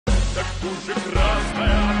Уже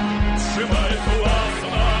красная сжимает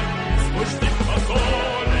властно, спустив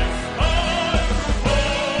мозоли, сталь,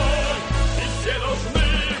 бой. И все должны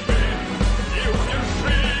быть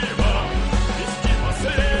неудержимо вести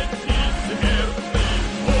последний смертный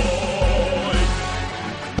бой.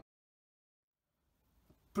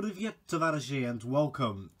 Привет, товарищи, and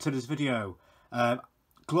welcome to this video.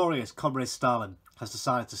 Glorious Comrade Stalin has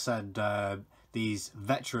decided to send these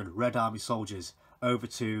veteran Red Army soldiers over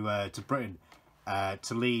to Britain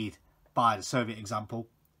to lead by the Soviet example,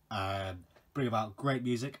 bring about great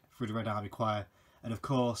music through the Red Army Choir, and of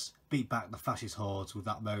course beat back the fascist hordes with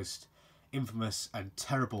that most infamous and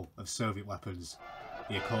terrible of Soviet weapons,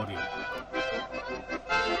 the accordion.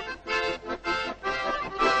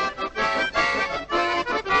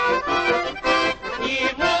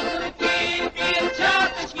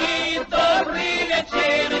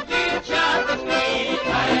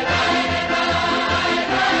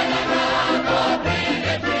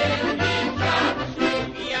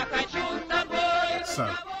 So,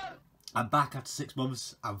 I'm back after 6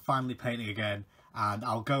 months. I'm finally painting again, and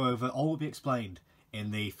I'll go over, all will be explained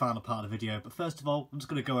in the final part of the video. But first of all, I'm just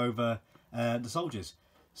going to go over the soldiers.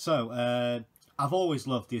 So, I've always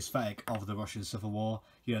loved the aesthetic of the Russian Civil War.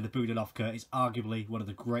 You know, the budenovka is arguably one of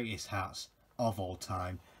the greatest hats of all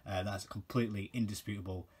time. That's completely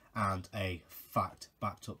indisputable and a fact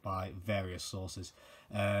backed up by various sources.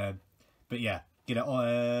 But yeah, you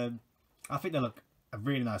know, I think they look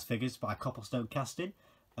really nice figures by copperstone casting.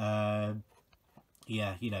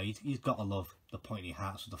 Yeah, you know, you've got to love the pointy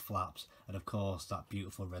hats with the flaps, and of course that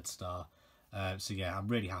beautiful red star. So yeah, I'm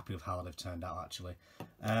really happy with how they've turned out actually.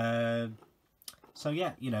 So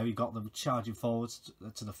yeah, you know, you've got them charging forwards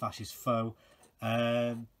to the fascist foe.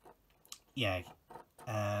 Yeah,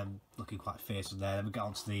 looking quite fierce from there. Then we get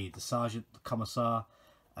on to the sergeant, the commissar.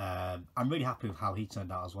 I'm really happy with how he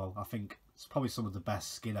turned out as well. I think it's probably some of the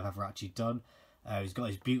best skin I've ever actually done. He's got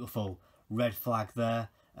his beautiful red flag there,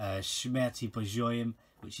 Shmerti Bojoyim,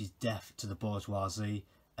 which is death to the bourgeoisie,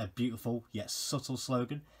 a beautiful yet subtle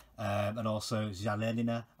slogan, and also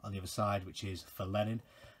Zhalenina on the other side, which is for Lenin.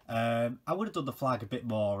 I would have done the flag a bit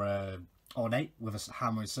more ornate with a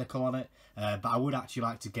hammer and sickle on it, but I would actually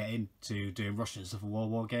like to get into doing Russian Civil War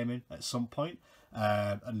wargaming at some point.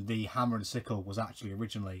 And the hammer and sickle was actually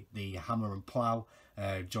originally the hammer and plough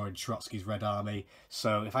during Trotsky's Red Army.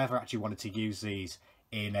 So if I ever actually wanted to use these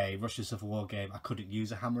in a Russian Civil War game, I couldn't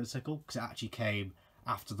use a hammer and sickle because it actually came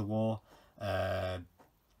after the war. So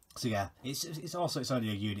yeah, it's also, it's only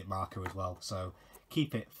a unit marker as well, so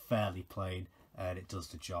keep it fairly plain and it does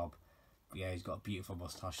the job. But yeah, he's got a beautiful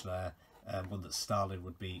moustache there, one that Stalin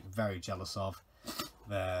would be very jealous of.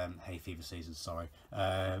 Hay fever season, sorry.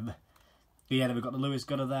 But yeah, then we've got the Lewis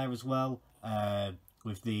gunner there as well,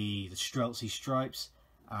 with the Streltsy stripes,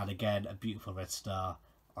 and again a beautiful red star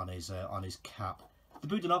on his cap. The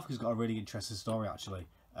budenovka's got a really interesting story actually.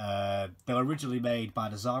 They were originally made by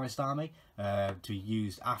the Tsarist army to be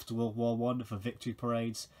used after World War I for victory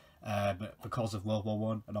parades, but because of World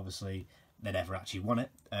War I, and obviously they never actually won it,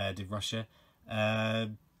 did Russia,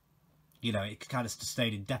 you know, it kind of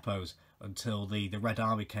stayed in depots until the Red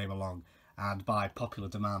Army came along, and by popular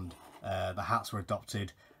demand the hats were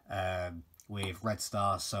adopted with red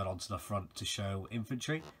stars sewn onto the front to show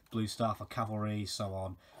infantry, blue star for cavalry, so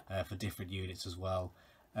on, for different units as well.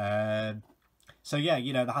 So yeah,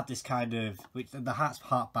 you know, they had this kind of, which the hats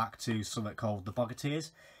hark back to something called the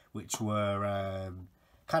Bogatyrs, which were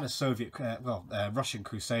kind of Soviet, Russian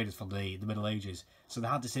crusaders from the Middle Ages. So they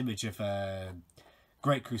had this image of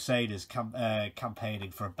great crusaders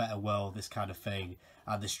campaigning for a better world, this kind of thing,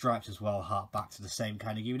 and the stripes as well hark back to the same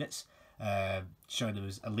kind of units, showing them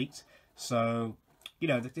as elite. So, you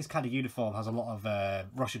know, this kind of uniform has a lot of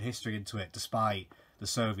Russian history into it, despite the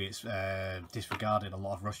Soviets disregarding a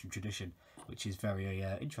lot of Russian tradition, which is very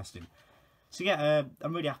interesting. So yeah,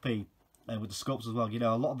 I'm really happy with the sculpts as well. You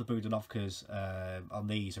know, a lot of the budenovkas on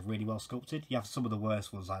these are really well sculpted. You have some of the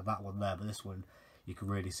worst ones like that one there, but this one you can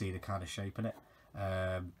really see the kind of shape in it,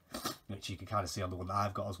 which you can kind of see on the one that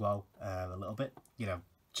I've got as well, a little bit. You know,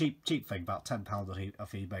 cheap thing, about £10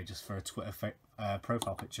 off eBay just for a Twitter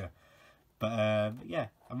profile picture. But yeah,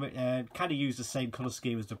 I kind of use the same colour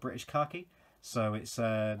scheme as the British khaki, so it's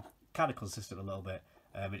kind of consistent a little bit.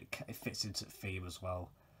 It fits into the theme as well.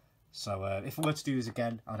 So if I were to do this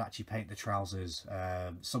again, I'd actually paint the trousers,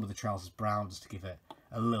 some of the trousers brown, just to give it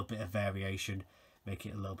a little bit of variation, make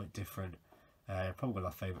it a little bit different. Probably one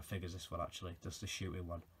of my favourite figures, this one actually, just the shooting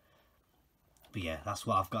one. But yeah, that's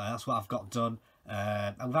what I've got. That's what I've got done.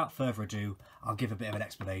 And without further ado, I'll give a bit of an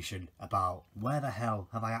explanation about where the hell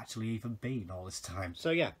have I actually even been all this time.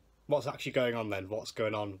 So yeah, what's actually going on then? What's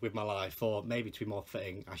going on with my life? Or maybe to be more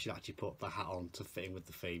fitting, I should actually put the hat on to fitting with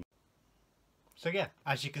the theme. So yeah,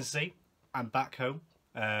 as you can see, I'm back home,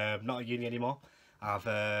 not at uni anymore.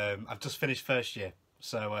 I've just finished first year,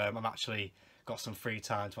 so I'm actually got some free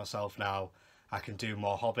time to myself now. I can do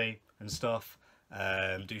more hobby and stuff,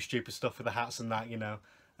 do stupid stuff with the hats and that, you know,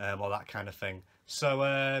 all that kind of thing. So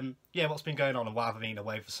yeah, what's been going on and why have I been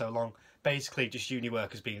away for so long? Basically, just uni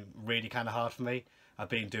work has been really kind of hard for me. I've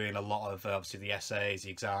been doing a lot of obviously the essays, the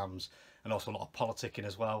exams, and also a lot of politicking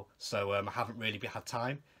as well. So I haven't really had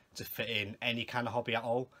time to fit in any kind of hobby at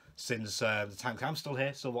all since the time. I'm still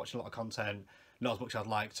here, still watching a lot of content, not as much as I'd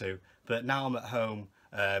like to. But now I'm at home,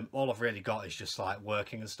 all I've really got is just like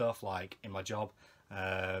working and stuff, like in my job,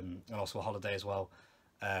 and also a holiday as well.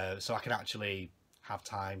 So I can actually have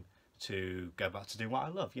time to go back to doing what I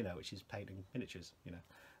love, you know, which is painting miniatures, you know.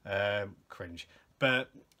 Cringe. But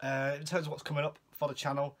in terms of what's coming up for the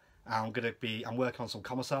channel, I'm working on some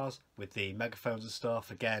commissars with the megaphones and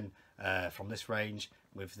stuff, again, from this range,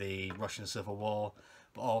 with the Russian Civil War,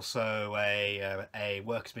 but also a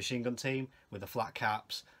workers machine gun team with the flat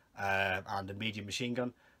caps and a medium machine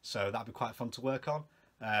gun, so that'd be quite fun to work on.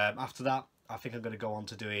 After that, I think I'm going to go on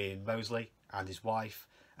to doing Mosley and his wife,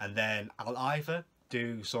 and then I'll either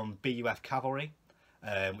do some BUF cavalry,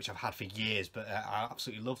 which I've had for years, but I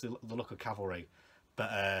absolutely love the look of cavalry, but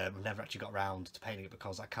I've never actually got around to painting it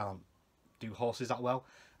because I can't do horses that well,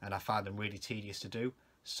 and I find them really tedious to do.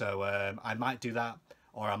 So I might do that,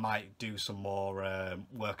 or I might do some more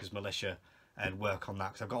workers militia and work on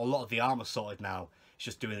that, because I've got a lot of the armour sorted now. It's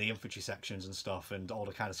just doing the infantry sections and stuff and all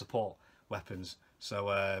the kind of support weapons. So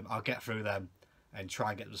I'll get through them and try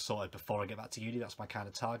and get them sorted before I get back to uni. That's my kind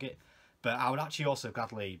of target. But I would actually also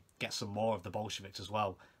gladly get some more of the Bolsheviks as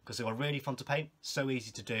well, because they were really fun to paint, so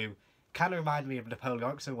easy to do. Kind of reminded me of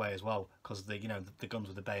Napoleonics in a way as well, because the, you know, the guns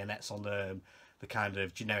with the bayonets on them, the kind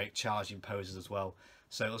of generic charging poses as well.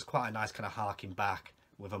 So it was quite a nice kind of harking back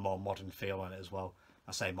with a more modern feel on it as well.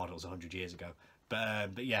 I say modern, it was 100 years ago,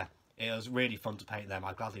 but yeah, it was really fun to paint them.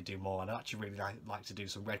 I'd gladly do more, and I'd actually really like to do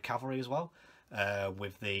some red cavalry as well,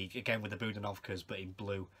 with the budenovkas, but in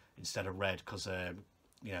blue instead of red, because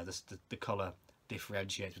you know, the colour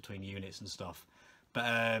differentiates between units and stuff.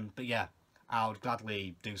 But yeah, I would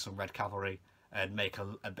gladly do some red cavalry and make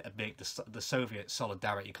the Soviet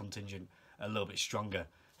solidarity contingent a little bit stronger.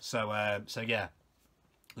 So so yeah,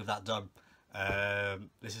 with that done,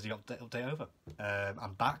 this is the update over.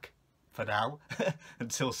 I'm back for now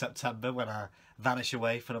until September, when I vanish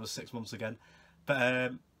away for another 6 months again.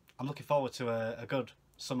 But I'm looking forward to a good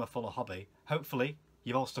summer full of hobby. Hopefully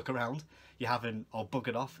you've all stuck around, you haven't all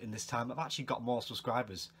buggered off in this time. I've actually got more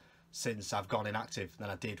subscribers since I've gone inactive than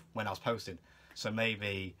I did when I was posting, so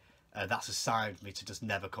maybe that's a sign for me to just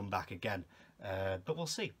never come back again. But we'll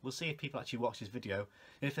see if people actually watch this video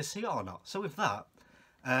and if they see it or not. So with that,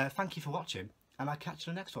 thank you for watching, and I'll catch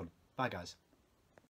you in the next one. Bye guys.